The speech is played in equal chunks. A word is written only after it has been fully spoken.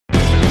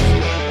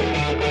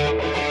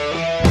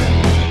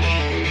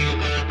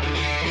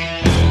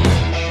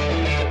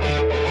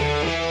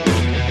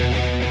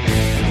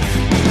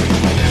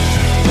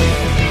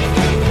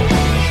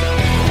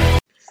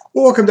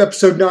Welcome to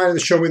episode 9 of the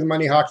Show Me the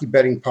Money Hockey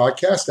Betting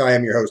Podcast. I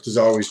am your host, as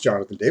always,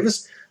 Jonathan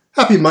Davis.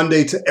 Happy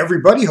Monday to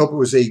everybody. Hope it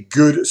was a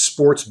good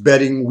sports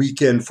betting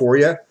weekend for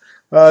you.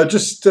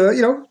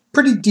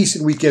 Pretty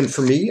decent weekend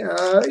for me.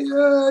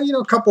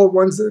 A couple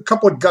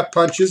of gut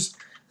punches.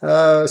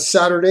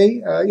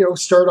 Saturday,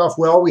 started off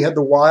well. We had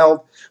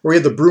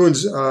the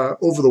Bruins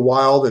over the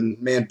Wild, and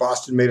man,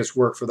 Boston made us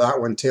work for that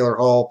one. Taylor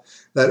Hall,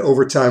 that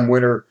overtime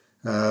winner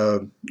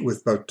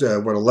with about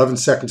 11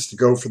 seconds to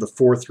go for the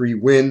 4-3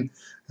 win.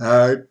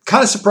 Kind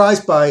of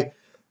surprised by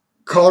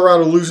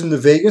Colorado losing to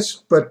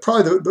Vegas, but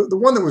probably the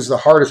one that was the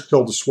hardest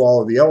pill to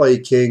swallow, the LA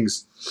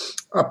Kings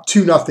up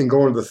 2-0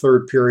 going to the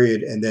third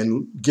period and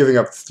then giving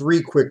up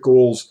 3 quick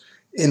goals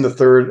in the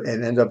third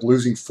and end up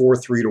losing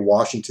 4-3 to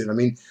Washington. I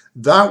mean,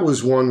 that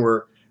was one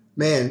where,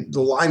 man,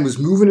 the line was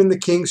moving in the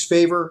Kings'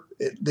 favor.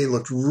 They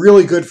looked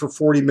really good for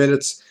 40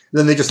 minutes. And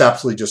then they just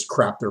absolutely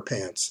crapped their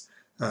pants.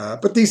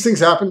 But these things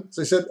happen. As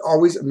I said,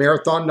 always a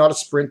marathon, not a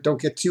sprint. Don't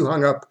get too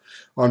hung up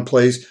on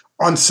plays.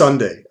 On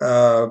Sunday,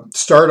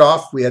 start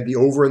off, we had the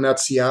over in that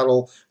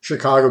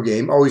Seattle-Chicago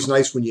game. Always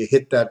nice when you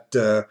hit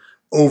that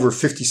over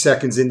 50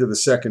 seconds into the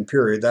second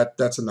period.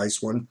 That's a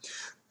nice one.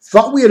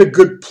 Thought we had a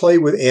good play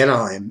with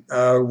Anaheim.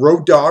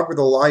 Road dog with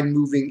a line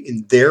moving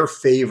in their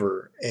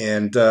favor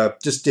and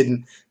just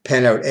didn't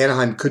pan out.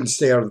 Anaheim couldn't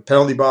stay out of the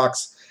penalty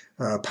box.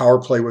 Power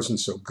play wasn't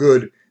so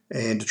good.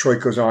 And Detroit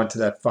goes on to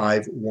that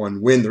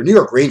 5-1 win. The New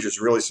York Rangers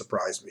really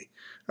surprised me.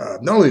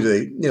 Not only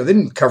did they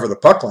didn't cover the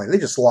puck line, they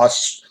just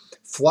lost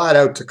flat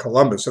out to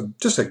Columbus. So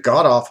just a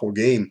god-awful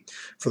game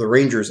for the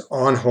Rangers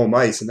on home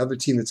ice. Another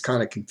team that's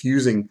kind of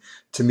confusing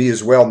to me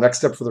as well.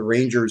 Next up for the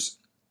Rangers,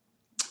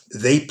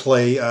 they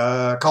play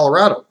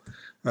Colorado.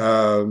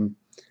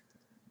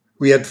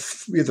 We had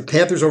the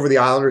Panthers over the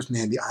Islanders.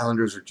 Man, the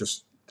Islanders are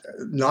just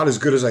not as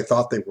good as I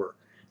thought they were.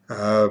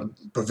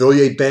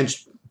 Beauvillier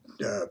benched,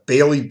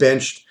 Bailey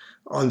benched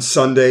on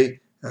Sunday,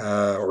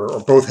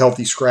 or both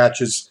healthy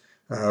scratches.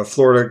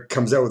 Florida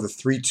comes out with a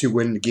 3-2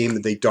 win in a game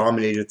that they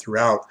dominated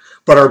throughout.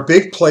 But our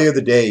big play of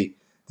the day,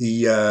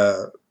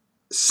 the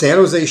San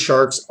Jose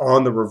Sharks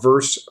on the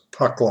reverse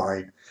puck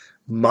line,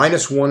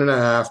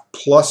 -1.5,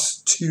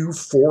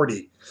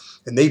 +240.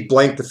 And they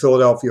blanked the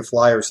Philadelphia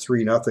Flyers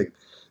 3-0.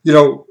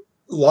 A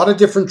lot of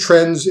different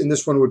trends in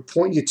this one would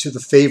point you to the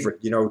favorite.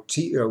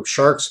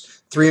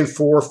 Sharks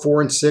 3-4,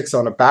 4-6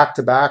 on a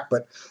back-to-back.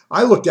 But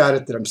I looked at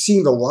it that I'm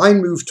seeing the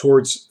line move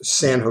towards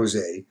San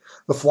Jose.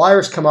 The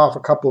Flyers come off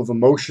a couple of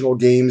emotional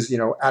games,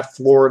 at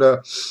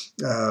Florida,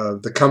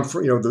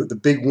 the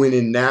big win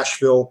in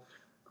Nashville.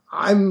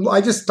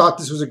 I just thought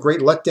this was a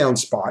great letdown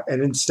spot.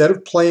 And instead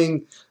of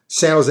playing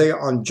San Jose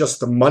on just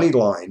the money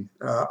line,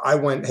 I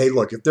went, hey,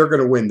 look, if they're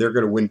going to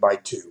win by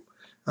 2.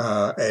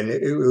 And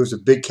it was a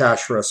big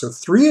cash for us. So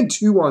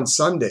 3-2 on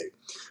Sunday,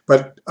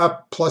 but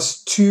up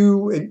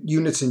 +2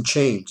 units and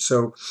change.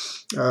 So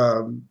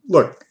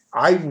look,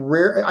 I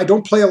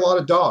don't play a lot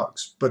of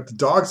dogs, but the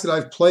dogs that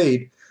I've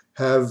played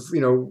have,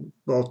 2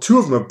 of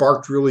them have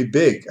barked really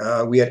big.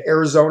 We had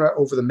Arizona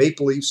over the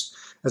Maple Leafs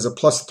as a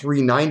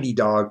 +390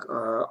 dog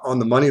on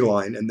the money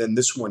line, and then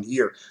this one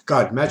here.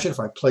 God, imagine if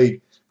we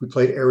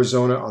played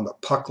Arizona on the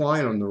puck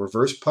line, on the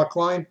reverse puck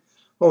line.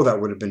 Oh, that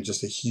would have been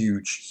just a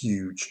huge,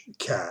 huge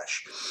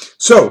cash.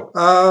 So,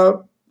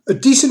 a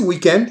decent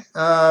weekend.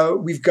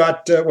 We've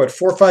got, 4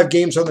 or 5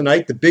 games on the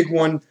night. The big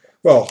one,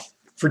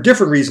 for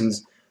different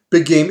reasons,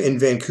 big game in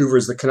Vancouver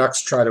as the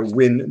Canucks try to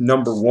win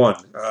number 1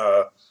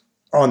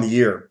 on the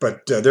year.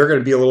 But they're going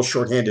to be a little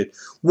shorthanded.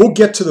 We'll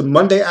get to the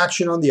Monday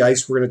action on the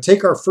ice. We're going to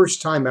take our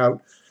first time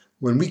out.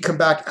 When we come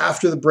back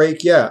after the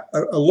break, a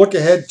look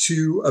ahead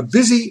to a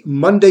busy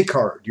Monday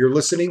card. You're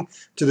listening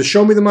to the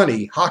Show Me the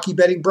Money hockey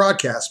betting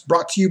broadcast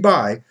brought to you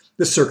by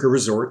the Circa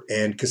Resort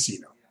and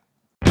Casino.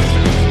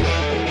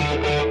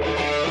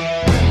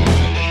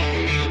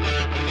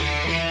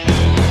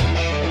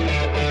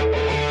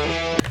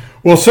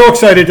 Well, so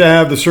excited to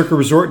have the Circa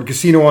Resort and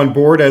Casino on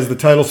board as the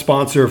title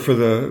sponsor for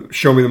the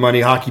Show Me the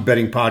Money hockey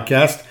betting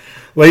podcast.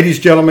 Ladies,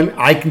 gentlemen,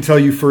 I can tell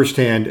you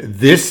firsthand,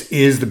 this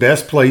is the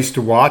best place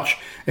to watch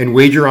and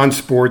wager on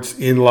sports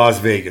in Las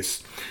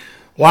Vegas.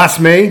 Last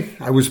May,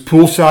 I was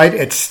poolside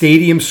at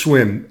Stadium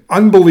Swim.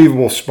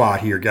 Unbelievable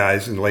spot here,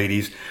 guys and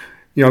ladies.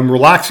 I'm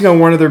relaxing on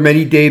one of their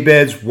many day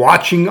beds,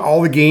 watching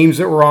all the games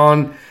that were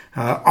on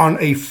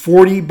a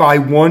 40 by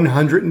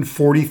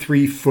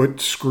 143 foot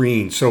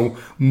screen. So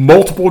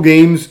multiple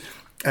games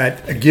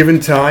at a given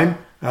time.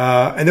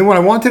 And then when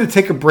I wanted to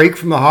take a break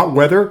from the hot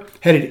weather,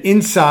 headed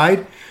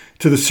inside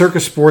to the Circa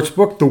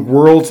Sportsbook, the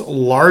world's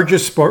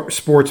largest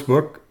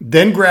sportsbook,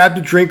 then grabbed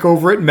a drink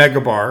over at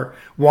Megabar.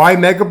 Why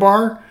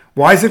Megabar?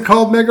 Why is it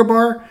called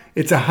Megabar?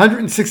 It's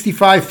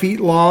 165 feet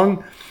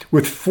long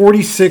with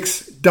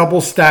 46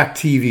 double-stacked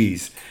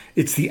TVs.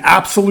 It's the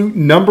absolute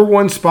number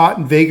 1 spot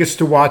in Vegas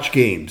to watch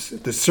games.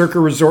 The Circa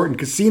Resort and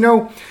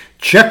Casino.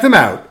 Check them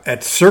out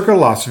at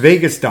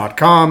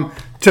circalasvegas.com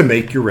to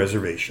make your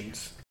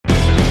reservations.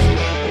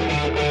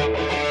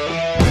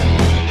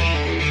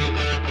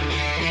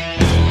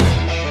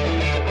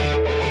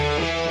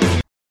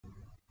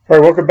 All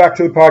right, welcome back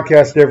to the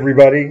podcast,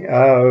 everybody.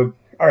 All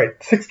right,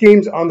 6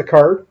 games on the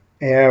card,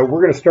 and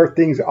we're going to start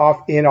things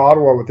off in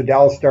Ottawa with the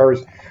Dallas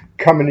Stars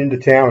coming into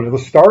town. And the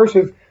Stars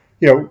have,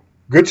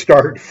 good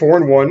start,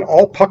 4-1,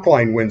 all puck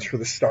line wins for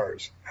the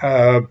Stars.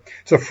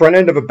 It's the front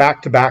end of a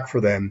back-to-back for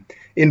them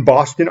in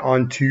Boston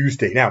on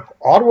Tuesday. Now,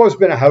 Ottawa's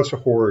been a house of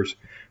horrors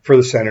for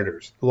the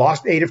Senators.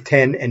 Lost 8 of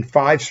 10 and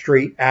 5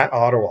 straight at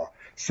Ottawa.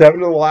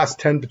 7 of the last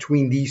 10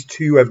 between these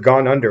two have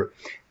gone under.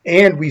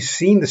 And we've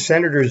seen the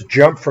Senators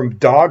jump from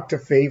dog to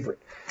favorite,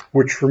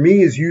 which for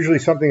me is usually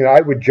something that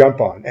I would jump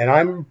on. And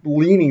I'm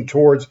leaning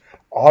towards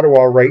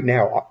Ottawa right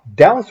now.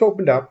 Dallas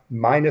opened up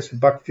minus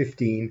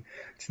 $1.15.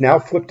 It's now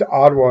flipped to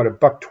Ottawa at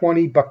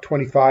 $1.20,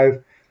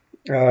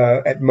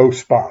 $1.25 at most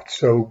spots.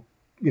 So,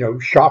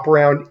 shop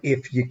around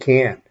if you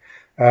can.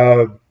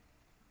 I'm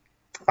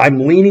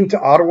leaning to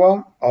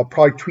Ottawa. I'll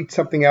probably tweet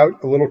something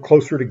out a little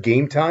closer to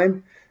game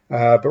time.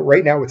 But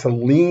right now it's a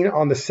lean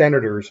on the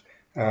Senators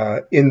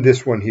in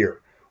this one here.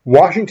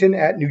 Washington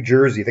at New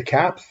Jersey. The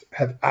Caps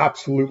have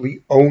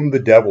absolutely owned the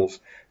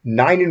Devils.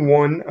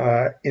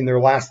 9-1 in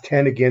their last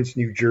 10 against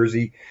New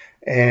Jersey.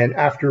 And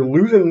after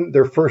losing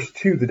their first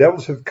 2, the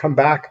Devils have come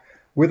back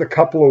with a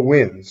couple of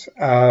wins.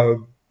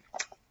 I'm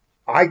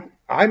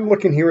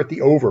looking here at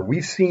the over.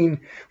 We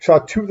saw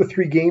 2 of the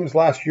 3 games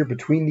last year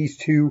between these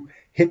two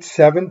hit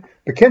 7.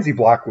 Mackenzie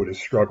Blackwood has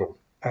struggled.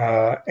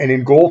 And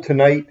in goal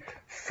tonight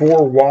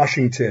for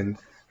Washington,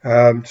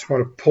 just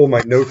want to pull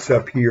my notes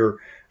up here.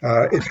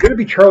 It's going to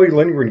be Charlie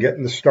Lindgren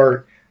getting the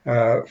start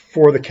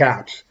for the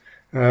Caps.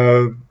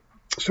 So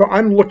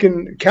I'm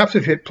looking. Caps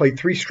have played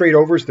 3 straight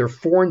overs. They're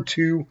 4-2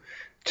 to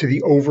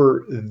the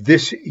over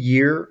this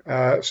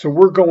year. So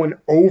we're going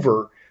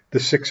over the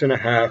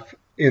 6.5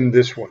 in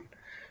this one.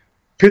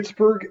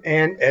 Pittsburgh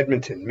and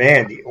Edmonton.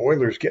 Man, the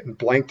Oilers getting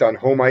blanked on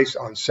home ice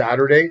on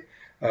Saturday.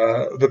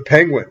 The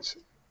Penguins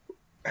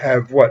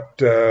have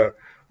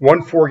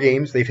won 4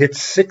 games. They've hit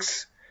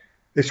 6.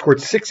 They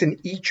scored 6 in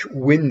each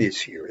win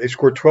this year. They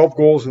scored 12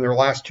 goals in their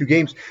last 2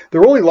 games.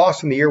 Their only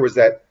loss in the year was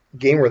that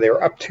game where they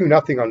were up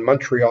 2-0 on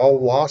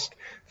Montreal, lost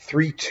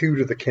 3-2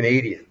 to the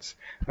Canadiens.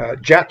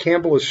 Jack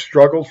Campbell has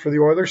struggled for the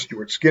Oilers.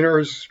 Stuart Skinner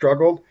has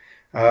struggled.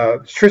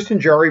 Tristan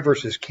Jarry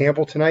versus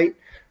Campbell tonight.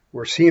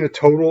 We're seeing a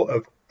total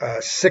of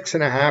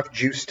 6.5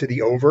 juice to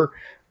the over.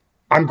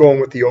 I'm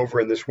going with the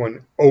over in this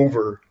one,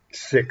 over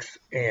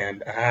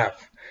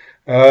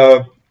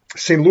 6.5.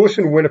 St. Louis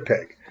and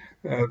Winnipeg.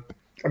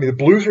 The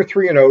Blues are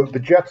 3-0. The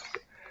Jets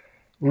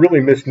really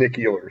missed Nick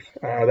Ehlers.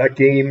 That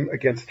game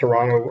against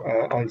Toronto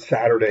on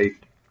Saturday,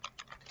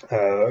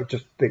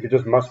 they could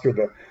just muster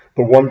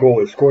the one goal.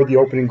 They scored the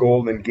opening goal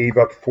and then gave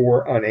up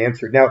 4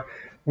 unanswered. Now,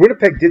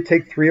 Winnipeg did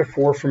take 3 of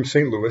 4 from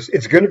St. Louis.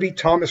 It's going to be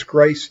Thomas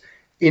Greiss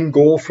in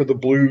goal for the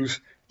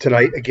Blues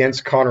tonight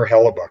against Connor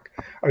Hellebuck.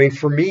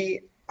 For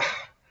me,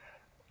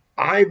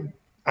 I'm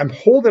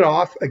holding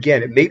off.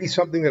 Again, it may be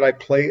something that I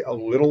play a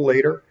little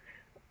later.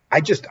 I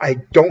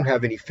don't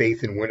have any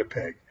faith in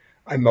Winnipeg.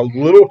 I'm a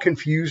little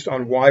confused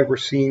on why we're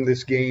seeing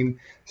this game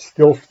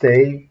still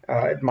stay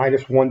at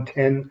minus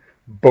 110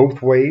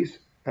 both ways.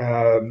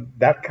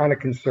 That kind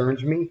of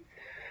concerns me.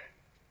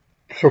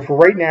 So for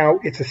right now,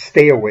 it's a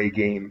stay away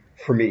game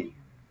for me.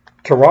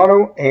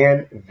 Toronto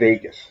and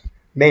Vegas.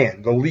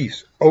 Man, the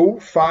Leafs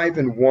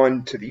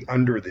 0-5-1 to the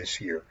under this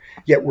year.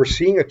 Yet we're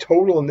seeing a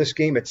total in this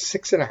game at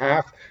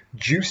 6.5,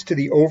 juice to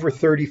the over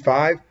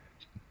 35.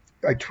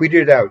 I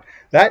tweeted it out.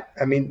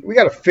 We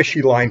got a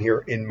fishy line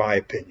here, in my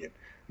opinion.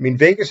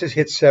 Vegas has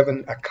hit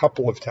 7 a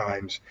couple of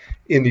times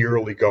in the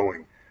early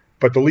going,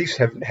 but the Leafs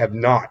have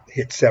not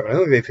hit 7. I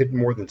don't think they've hit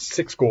more than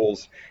 6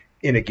 goals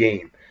in a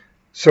game.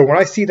 So when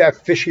I see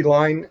that fishy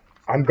line,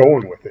 I'm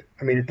going with it.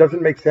 It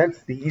doesn't make sense.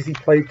 The easy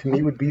play to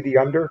me would be the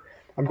under.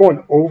 I'm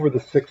going over the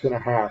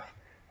 6.5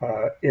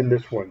 in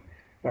this one.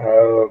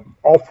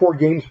 All 4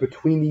 games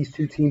between these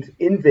two teams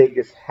in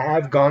Vegas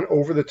have gone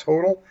over the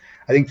total.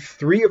 I think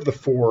 3 of the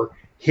 4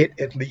 hit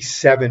at least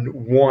 7.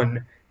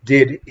 1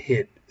 did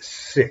hit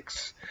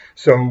 6.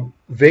 So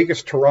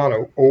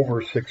Vegas-Toronto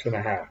over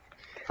 6.5.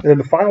 And then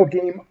the final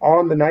game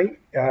on the night,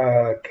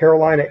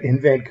 Carolina in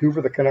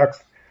Vancouver. The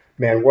Canucks,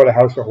 man, what a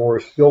house of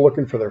horrors. Still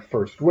looking for their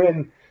first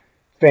win.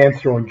 Fans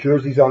throwing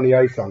jerseys on the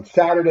ice on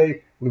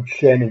Saturday. Luke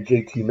Schenn and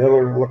JT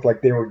Miller looked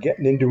like they were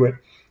getting into it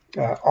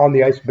on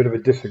the ice. A bit of a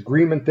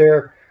disagreement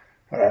there.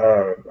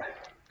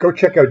 Go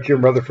check out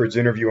Jim Rutherford's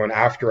interview on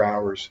After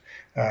Hours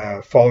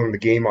following the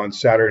game on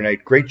Saturday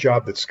night. Great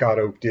job that Scott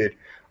Oak did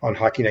on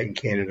Hockey Night in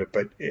Canada.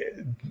 But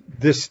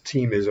this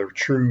team is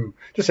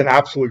just an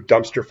absolute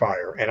dumpster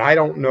fire. And I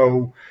don't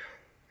know,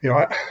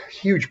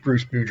 huge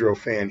Bruce Boudreau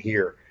fan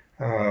here.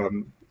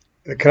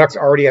 The Canucks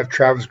already have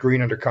Travis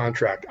Green under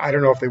contract. I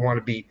don't know if they want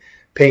to be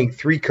paying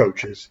 3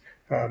 coaches.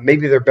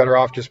 Maybe they're better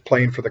off just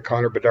playing for the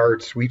Connor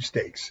Bedard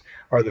sweepstakes,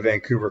 are the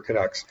Vancouver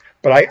Canucks.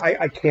 But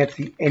I can't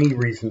see any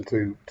reason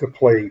to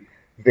play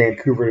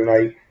Vancouver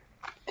tonight.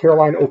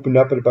 Carolina opened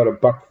up at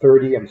about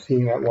 $1.30. I'm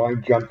seeing that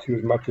line jump to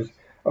as much as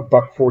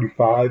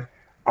 $1.45.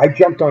 I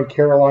jumped on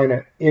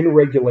Carolina in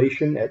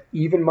regulation at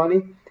even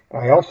money.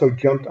 I also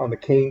jumped on the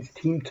Canes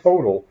team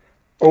total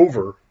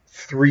over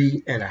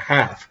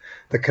 3.5.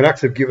 The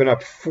Canucks have given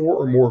up 4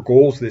 or more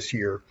goals this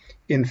year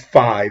in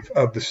 5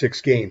 of the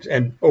 6 games.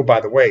 And, oh,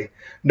 by the way,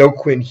 no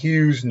Quinn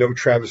Hughes, no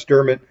Travis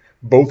Dermott,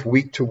 both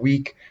week to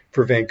week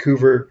for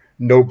Vancouver.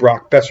 No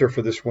Brock Besser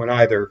for this one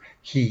either.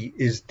 He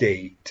is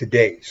day to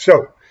day.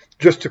 So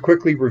just to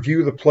quickly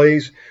review the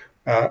plays,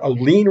 a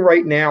lean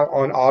right now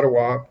on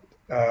Ottawa.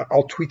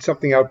 I'll tweet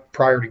something out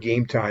prior to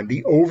game time.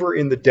 The over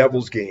in the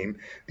Devils game,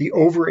 the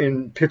over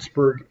in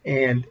Pittsburgh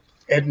and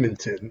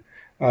Edmonton.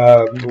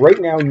 Right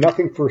now,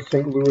 nothing for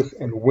St. Louis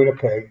and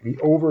Winnipeg. The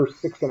over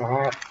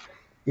 6.5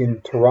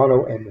 in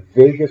Toronto and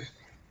Vegas.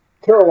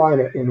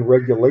 Carolina in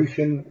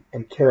regulation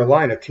and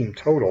Carolina team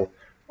total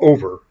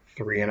over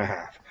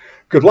 3.5.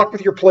 Good luck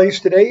with your plays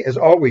today. As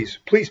always,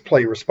 please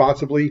play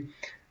responsibly.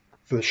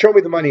 For the Show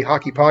Me the Money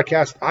Hockey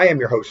Podcast, I am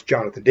your host,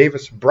 Jonathan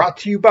Davis, brought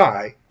to you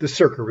by the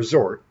Circa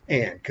Resort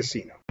and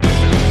Casino.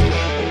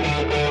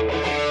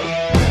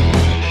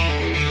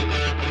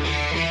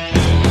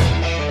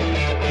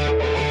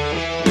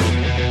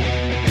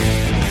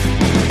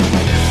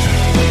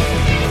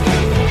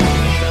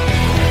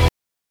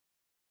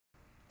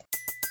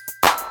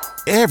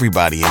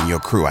 Everybody in your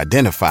crew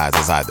identifies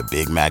as either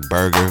Big Mac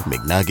Burger,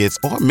 McNuggets,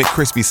 or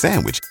McCrispy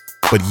Sandwich.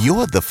 But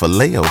you're the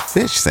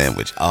Filet-O-Fish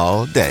Sandwich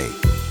all day.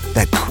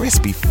 That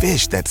crispy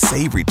fish, that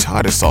savory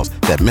tartar sauce,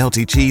 that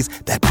melty cheese,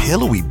 that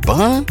pillowy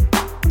bun.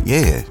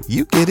 Yeah,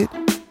 you get it.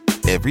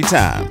 Every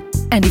time.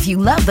 And if you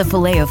love the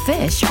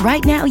Filet-O-Fish,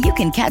 right now you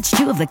can catch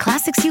 2 of the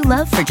classics you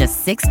love for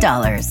just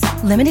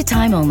 $6. Limited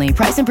time only.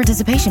 Price and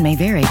participation may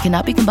vary.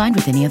 Cannot be combined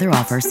with any other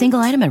offer. Single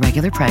item at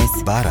regular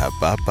price.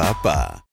 Ba-da-ba-ba-ba.